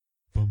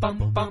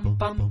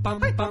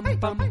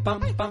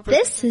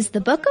This is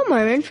the Book of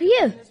Mormon for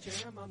you,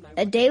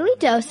 a daily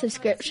dose of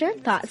scripture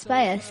and thoughts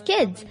by us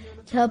kids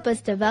to help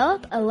us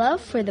develop a love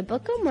for the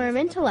Book of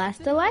Mormon to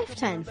last a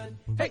lifetime.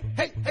 Hey,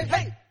 hey, hey,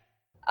 hey!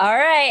 All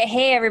right.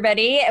 Hey,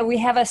 everybody. We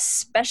have a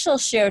special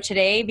show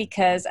today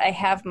because I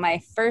have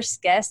my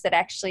first guest that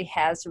actually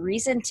has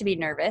reason to be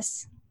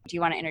nervous. Do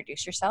you want to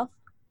introduce yourself?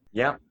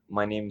 Yeah,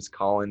 my name's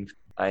Colin.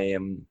 I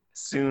am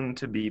soon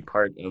to be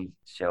part of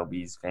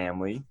Shelby's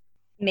family.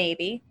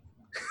 Maybe.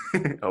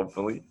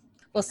 Hopefully.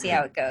 We'll see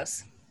how it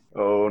goes.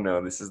 Oh,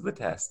 no, this is the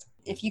test.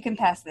 If you can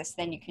pass this,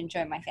 then you can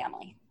join my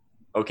family.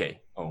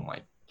 Okay. Oh, my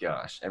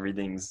gosh.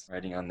 Everything's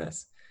writing on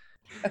this.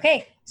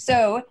 Okay.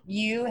 So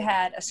you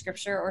had a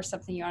scripture or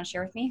something you want to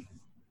share with me?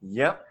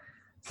 Yep.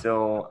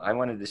 So I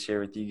wanted to share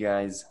with you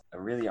guys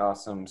a really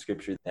awesome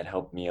scripture that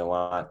helped me a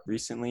lot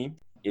recently.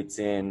 It's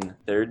in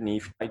 3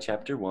 Nephi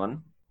chapter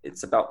 1.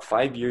 It's about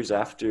 5 years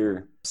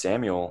after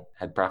Samuel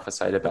had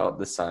prophesied about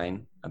the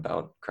sign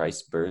about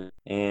Christ's birth.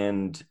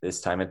 And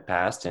this time had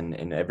passed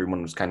and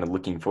everyone was kind of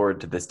looking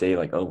forward to this day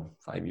like, oh,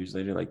 5 years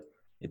later, like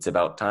it's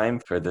about time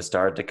for the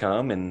star to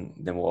come and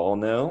then we'll all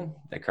know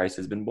that Christ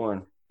has been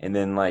born. And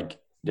then like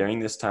during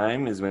this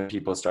time is when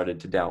people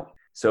started to doubt.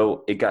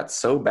 So it got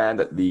so bad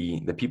that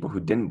the people who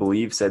didn't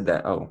believe said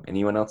that, oh,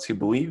 anyone else who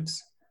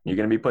believes, you're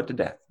going to be put to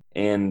death.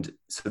 And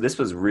so this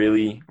was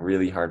really,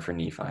 really hard for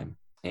Nephi.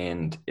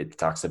 And it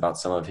talks about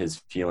some of his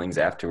feelings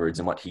afterwards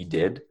and what he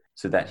did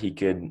so that he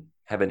could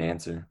have an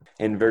answer.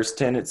 In verse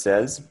 10, it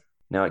says,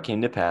 "Now it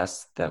came to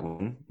pass that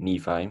when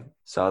Nephi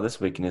saw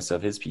this wickedness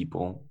of his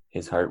people,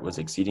 his heart was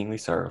exceedingly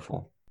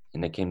sorrowful.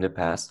 And it came to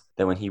pass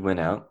that when he went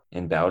out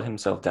and bowed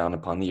himself down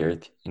upon the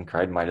earth and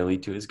cried mightily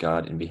to his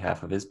God in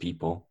behalf of his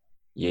people,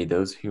 yea,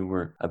 those who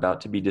were about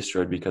to be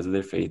destroyed because of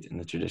their faith in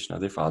the tradition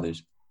of their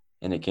fathers.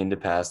 And it came to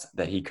pass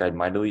that he cried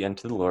mightily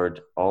unto the Lord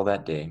all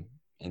that day.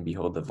 And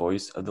behold, the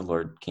voice of the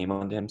Lord came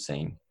unto him,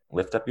 saying,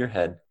 Lift up your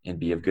head, and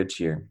be of good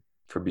cheer.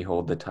 For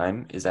behold, the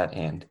time is at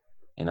hand.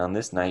 And on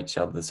this night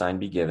shall the sign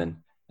be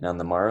given, and on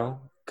the morrow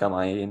come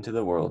I into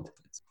the world."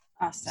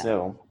 Awesome.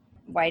 So,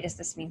 why does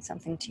this mean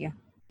something to you?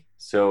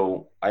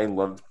 So I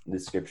love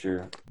this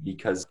scripture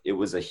because it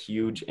was a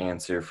huge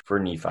answer for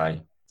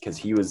Nephi because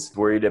he was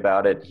worried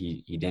about it.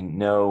 He didn't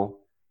know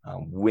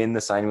when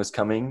the sign was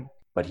coming,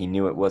 but he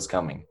knew it was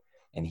coming.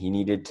 And he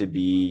needed to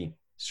be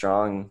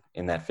strong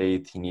in that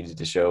faith. He needed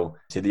to show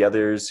to the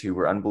others who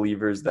were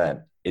unbelievers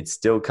that it's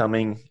still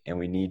coming and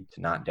we need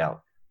to not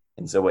doubt.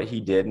 And so what he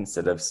did,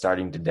 instead of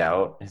starting to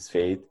doubt his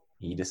faith,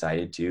 he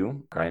decided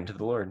to cry unto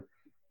the Lord.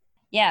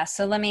 Yeah.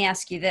 So let me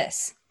ask you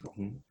this.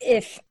 Mm-hmm.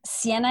 If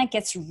Sienna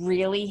gets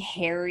really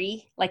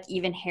hairy, like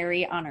even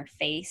hairy on her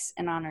face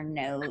and on her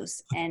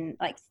nose and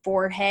like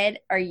forehead,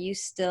 are you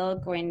still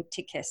going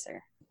to kiss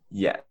her?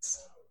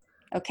 Yes.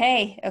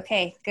 Okay,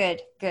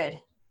 good.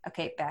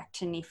 Okay, back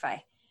to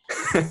Nephi.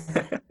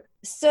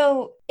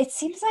 So it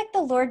seems like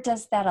the Lord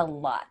does that a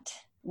lot,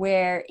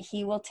 where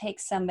he will take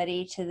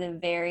somebody to the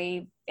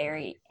very,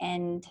 very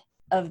end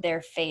of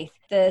their faith.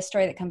 The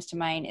story that comes to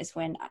mind is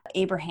when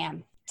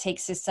Abraham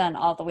takes his son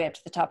all the way up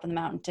to the top of the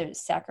mountain to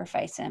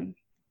sacrifice him.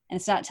 And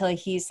it's not till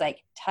he's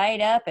like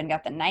tied up and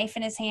got the knife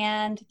in his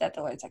hand that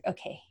the Lord's like,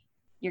 okay,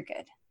 you're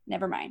good.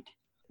 Never mind.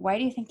 Why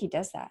do you think he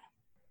does that?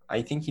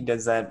 I think he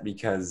does that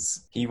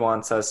because he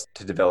wants us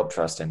to develop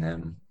trust in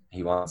him.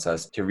 He wants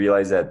us to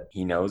realize that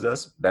he knows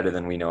us better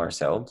than we know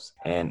ourselves.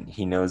 And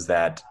he knows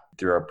that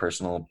through our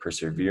personal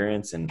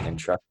perseverance and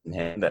trust in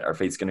him, that our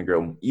faith's going to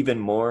grow even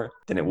more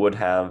than it would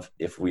have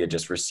if we had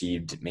just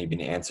received maybe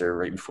an answer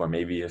right before.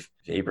 Maybe if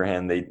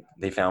Abraham,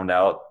 they found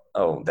out,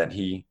 that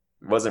he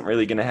wasn't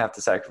really going to have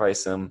to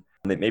sacrifice him.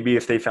 Maybe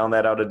if they found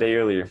that out a day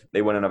earlier,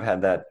 they wouldn't have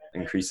had that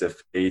increase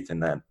of faith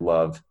and that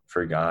love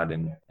for God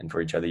and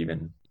for each other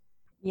even.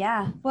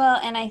 Yeah. Well,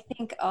 and I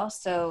think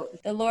also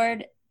the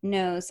Lord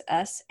knows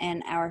us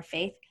and our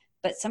faith,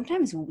 but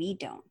sometimes we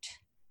don't.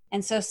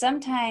 And so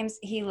sometimes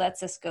he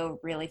lets us go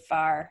really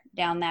far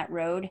down that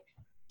road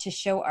to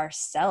show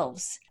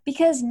ourselves,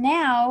 because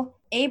now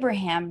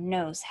Abraham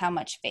knows how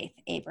much faith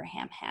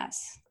Abraham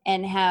has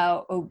and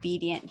how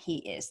obedient he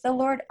is. The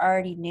Lord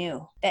already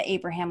knew that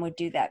Abraham would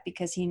do that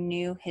because he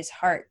knew his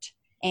heart.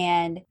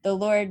 And the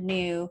Lord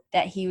knew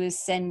that he was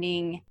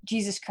sending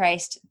Jesus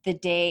Christ the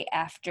day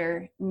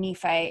after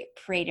Nephi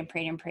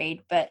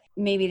prayed, but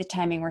maybe the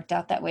timing worked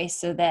out that way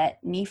so that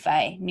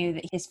Nephi knew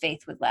that his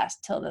faith would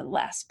last till the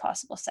last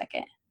possible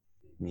second.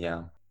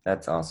 Yeah,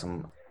 that's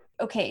awesome.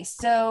 Okay,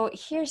 so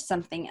here's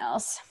something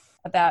else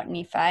about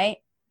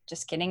Nephi.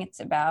 Just kidding,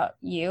 it's about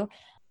you.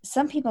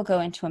 Some people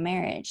go into a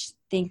marriage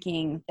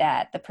thinking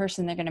that the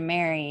person they're going to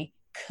marry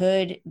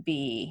could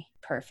be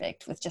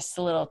perfect with just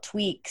a little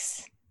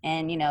tweaks.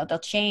 And, they'll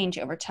change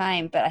over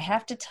time. But I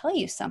have to tell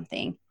you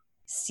something.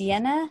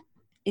 Sienna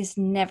is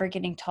never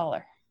getting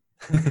taller.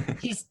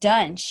 She's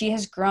done. She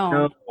has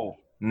grown.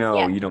 No,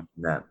 Yeah. You don't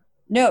do that.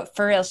 No,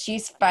 for real.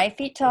 She's 5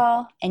 feet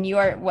tall. And you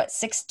are,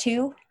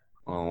 6'2"?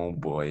 Oh,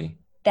 boy.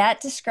 That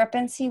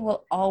discrepancy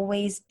will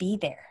always be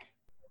there.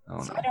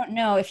 Oh So no. I don't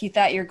know if you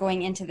thought you're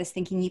going into this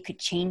thinking you could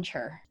change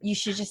her. You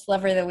should just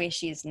love her the way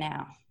she is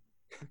now.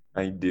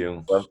 I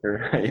do love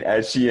her right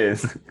as she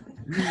is.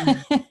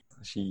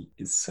 She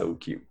is so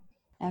cute.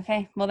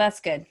 Okay, well, that's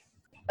good.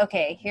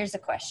 Okay, here's a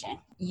question.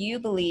 You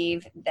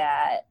believe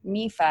that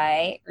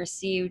Nephi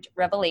received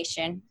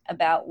revelation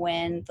about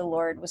when the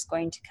Lord was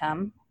going to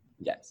come.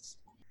 Yes.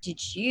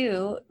 Did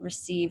you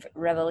receive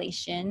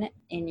revelation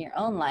in your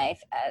own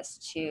life as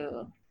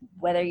to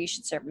whether you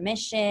should serve a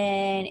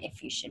mission,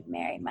 if you should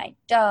marry my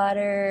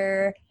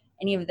daughter,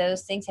 any of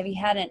those things? Have you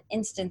had an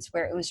instance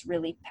where it was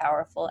really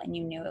powerful and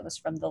you knew it was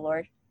from the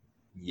Lord?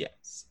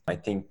 Yes. I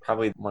think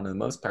probably one of the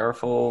most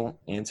powerful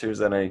answers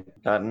that I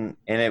gotten,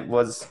 and it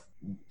was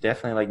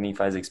definitely like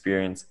Nephi's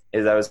experience,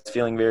 is I was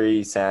feeling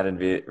very sad and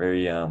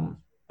very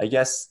I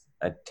guess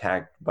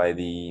attacked by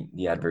the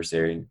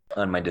adversary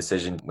on my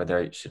decision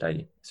whether should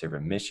I serve a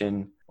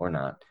mission or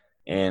not.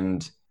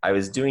 And I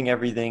was doing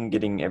everything,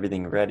 getting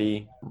everything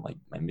ready, like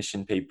my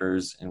mission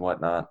papers and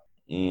whatnot,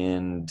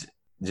 and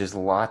just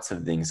lots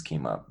of things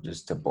came up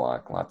just to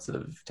block, lots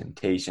of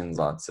temptations,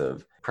 lots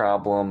of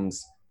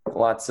problems,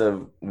 lots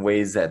of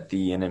ways that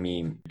the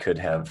enemy could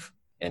have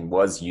and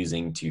was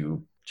using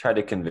to try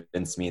to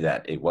convince me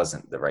that it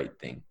wasn't the right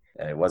thing,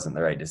 that it wasn't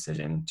the right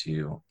decision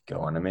to go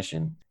on a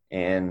mission.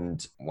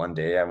 And one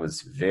day I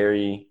was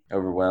very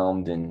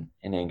overwhelmed and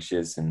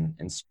anxious and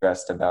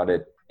stressed about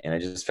it. And I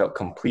just felt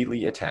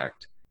completely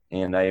attacked.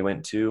 And I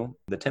went to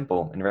the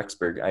temple in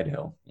Rexburg,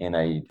 Idaho. And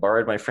I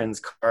borrowed my friend's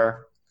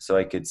car so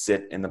I could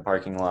sit in the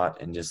parking lot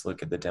and just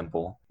look at the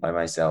temple by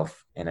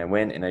myself. And I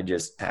went and I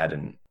just had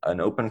an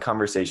open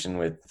conversation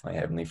with my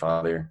Heavenly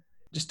Father,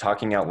 just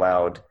talking out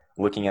loud,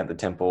 looking at the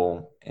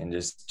temple and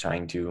just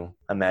trying to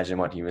imagine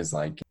what he was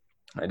like.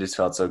 I just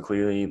felt so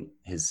clearly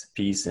his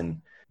peace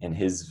and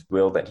his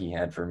will that he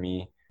had for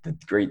me, the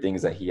great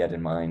things that he had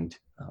in mind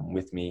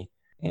with me.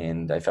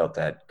 And I felt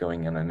that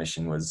going on a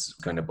mission was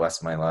going to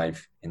bless my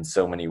life in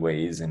so many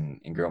ways and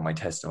grow my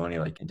testimony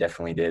like it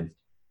definitely did.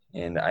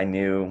 And I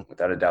knew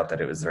without a doubt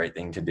that it was the right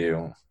thing to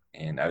do.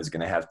 And I was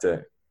going to have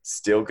to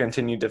still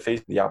continue to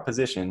face the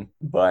opposition,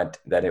 but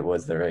that it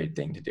was the right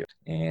thing to do.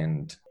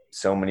 And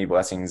so many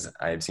blessings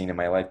I've seen in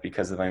my life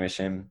because of my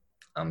mission.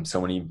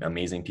 So many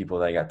amazing people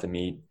that I got to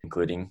meet,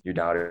 including your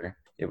daughter.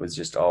 It was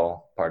just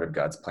all part of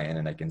God's plan,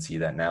 and I can see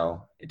that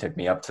now. It took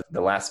me up to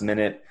the last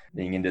minute,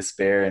 being in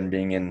despair and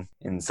being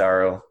in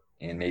sorrow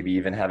and maybe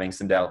even having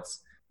some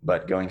doubts,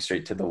 but going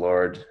straight to the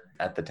Lord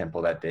at the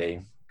temple that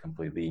day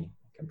completely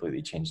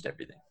changed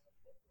everything.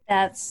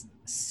 That's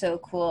so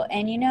cool.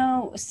 And you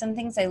know, some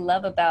things I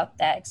love about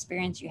that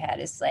experience you had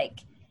is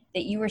like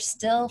that you were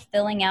still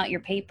filling out your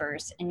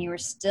papers and you were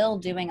still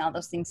doing all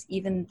those things,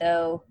 even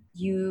though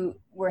you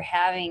were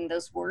having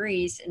those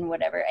worries and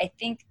whatever. I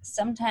think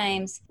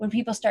sometimes when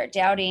people start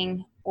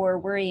doubting or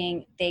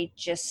worrying, they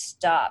just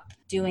stop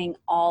doing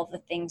all the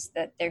things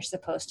that they're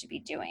supposed to be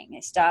doing.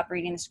 They stop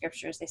reading the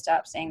scriptures, they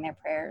stop saying their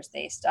prayers,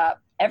 they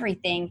stop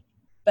everything.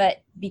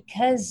 But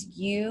because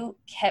you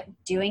kept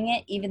doing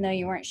it, even though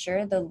you weren't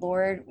sure, the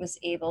Lord was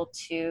able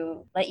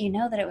to let you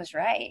know that it was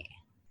right.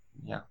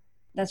 Yeah.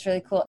 That's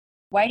really cool.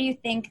 Why do you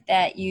think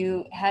that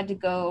you had to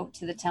go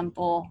to the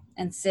temple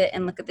and sit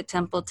and look at the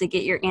temple to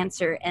get your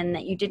answer and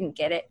that you didn't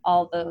get it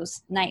all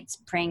those nights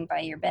praying by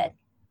your bed?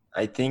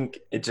 I think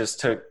it just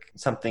took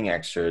something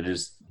extra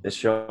just to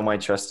show my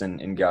trust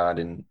in God.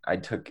 And I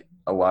took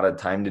a lot of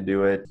time to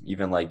do it,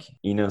 even like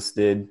Enos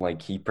did.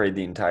 Like he prayed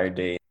the entire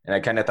day. And I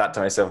kind of thought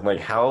to myself, like,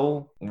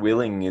 how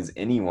willing is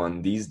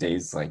anyone these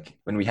days? Like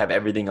when we have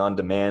everything on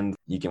demand,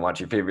 you can watch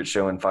your favorite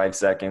show in 5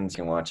 seconds.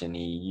 You can watch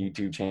any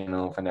YouTube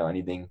channel, find out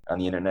anything on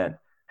the internet.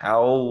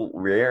 How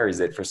rare is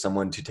it for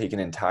someone to take an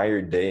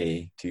entire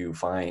day to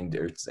find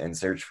and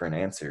search for an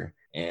answer?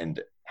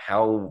 And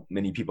how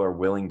many people are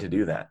willing to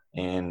do that?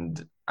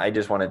 And I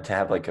just wanted to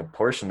have like a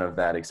portion of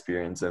that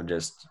experience of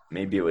just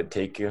maybe it would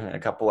take a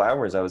couple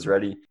hours. I was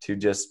ready to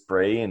just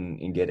pray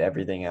and get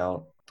everything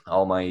out,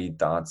 all my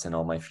thoughts and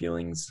all my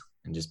feelings,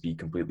 and just be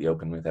completely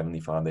open with Heavenly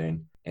Father.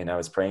 And I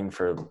was praying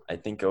for, I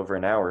think, over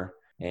an hour.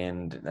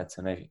 And that's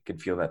when I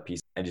could feel that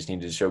peace. I just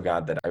needed to show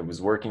God that I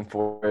was working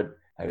for it.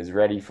 I was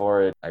ready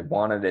for it. I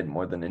wanted it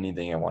more than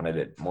anything. I wanted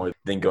it more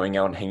than going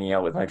out and hanging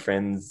out with my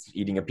friends,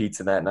 eating a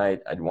pizza that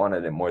night. I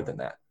wanted it more than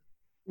that.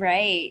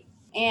 Right.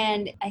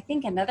 And I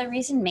think another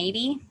reason,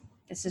 maybe,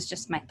 this is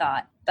just my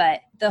thought,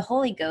 but the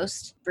Holy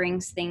Ghost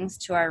brings things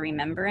to our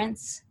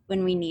remembrance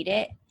when we need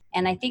it.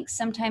 And I think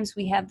sometimes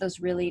we have those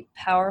really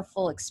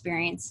powerful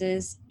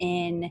experiences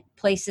in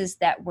places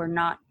that we're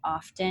not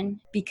often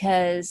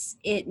because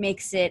it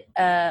makes it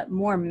a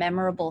more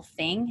memorable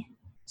thing.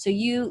 So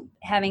you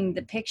having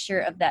the picture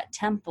of that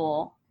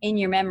temple in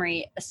your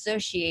memory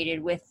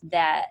associated with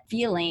that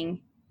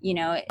feeling, you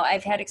know,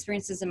 I've had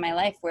experiences in my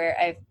life where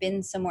I've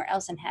been somewhere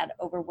else and had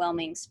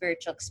overwhelming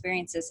spiritual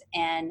experiences,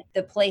 and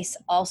the place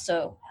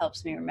also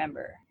helps me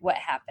remember what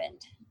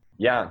happened.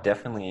 Yeah,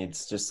 definitely.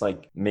 It's just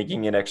like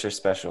making it extra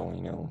special,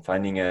 you know,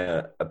 finding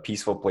a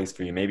peaceful place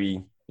for you.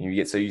 Maybe you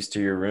get so used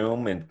to your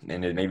room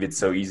maybe it's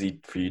so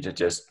easy for you to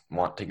just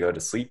want to go to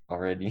sleep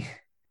already.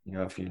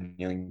 if you're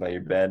kneeling by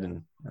your bed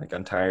and like,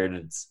 I'm tired,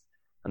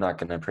 I'm not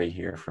going to pray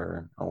here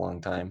for a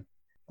long time.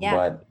 Yeah.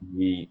 But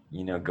we,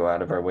 go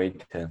out of our way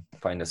to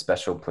find a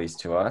special place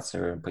to us,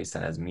 or a place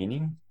that has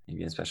meaning,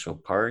 maybe a special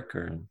park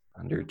or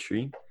under a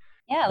tree.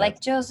 Yeah,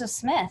 like Joseph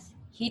Smith.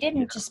 He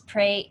didn't just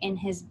pray in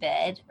his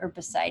bed or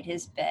beside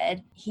his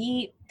bed.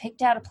 He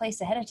picked out a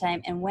place ahead of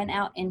time and went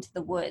out into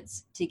the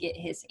woods to get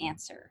his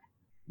answer.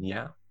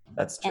 Yeah,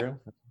 that's true.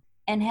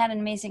 And had an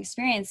amazing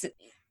experience.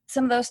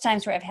 Some of those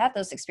times where I've had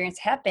those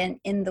experiences have been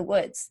in the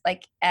woods,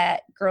 like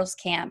at girls'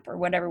 camp or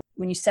whatever,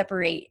 when you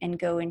separate and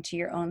go into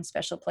your own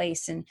special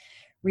place and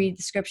read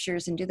the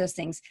scriptures and do those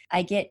things.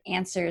 I get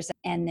answers,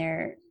 and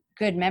they're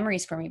good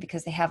memories for me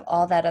because they have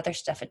all that other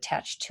stuff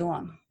attached to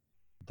them.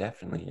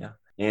 Definitely, yeah.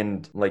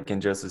 And like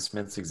in Joseph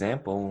Smith's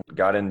example,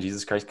 God and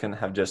Jesus Christ couldn't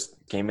have just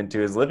came into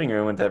his living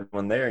room with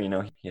everyone there.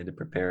 He had to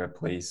prepare a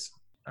place,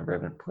 a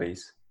reverent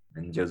place.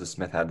 And Joseph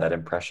Smith had that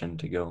impression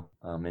to go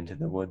into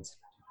the woods.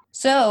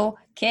 So,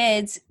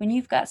 kids, when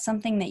you've got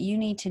something that you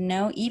need to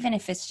know, even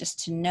if it's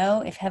just to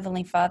know if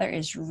Heavenly Father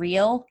is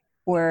real,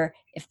 or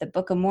if the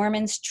Book of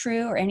Mormon's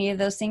true, or any of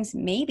those things,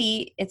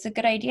 maybe it's a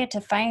good idea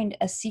to find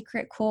a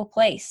secret, cool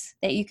place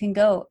that you can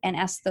go and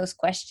ask those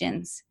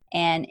questions.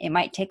 And it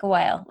might take a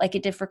while, like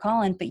it did for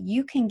Colin, but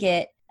you can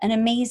get an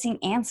amazing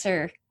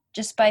answer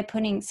just by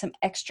putting some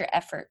extra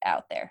effort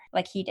out there,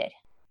 like he did.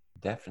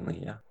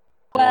 Definitely, yeah.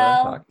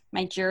 Well,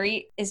 my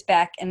jury is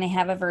back and they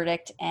have a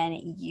verdict, and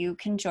you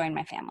can join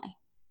my family.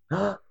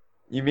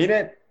 You mean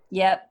it?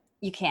 Yep,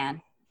 you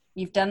can.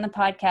 You've done the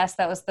podcast.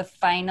 That was the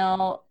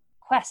final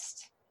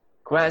quest.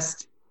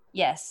 Quest?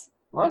 Yes.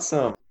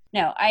 Awesome.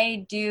 No,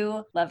 I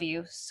do love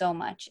you so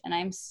much, and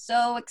I'm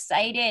so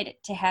excited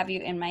to have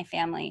you in my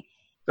family.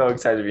 So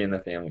excited to be in the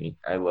family.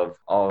 I love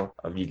all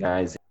of you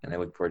guys, and I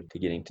look forward to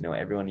getting to know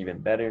everyone even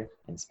better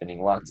and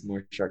spending lots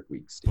more Shark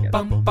Weeks together.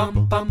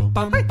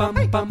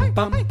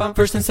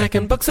 First and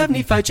second books of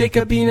Nephi,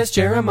 Jacobinus,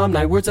 Jeremiah,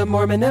 9 Words of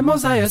Mormon, and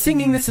Mosiah.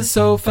 Singing, this is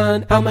so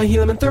fun. Alma,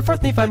 Helaman, and third,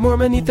 fourth Nephi,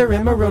 Mormon, Ether,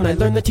 and Moroni.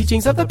 Learn the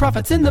teachings of the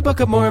prophets in the Book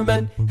of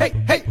Mormon. Hey,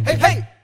 hey, hey, hey!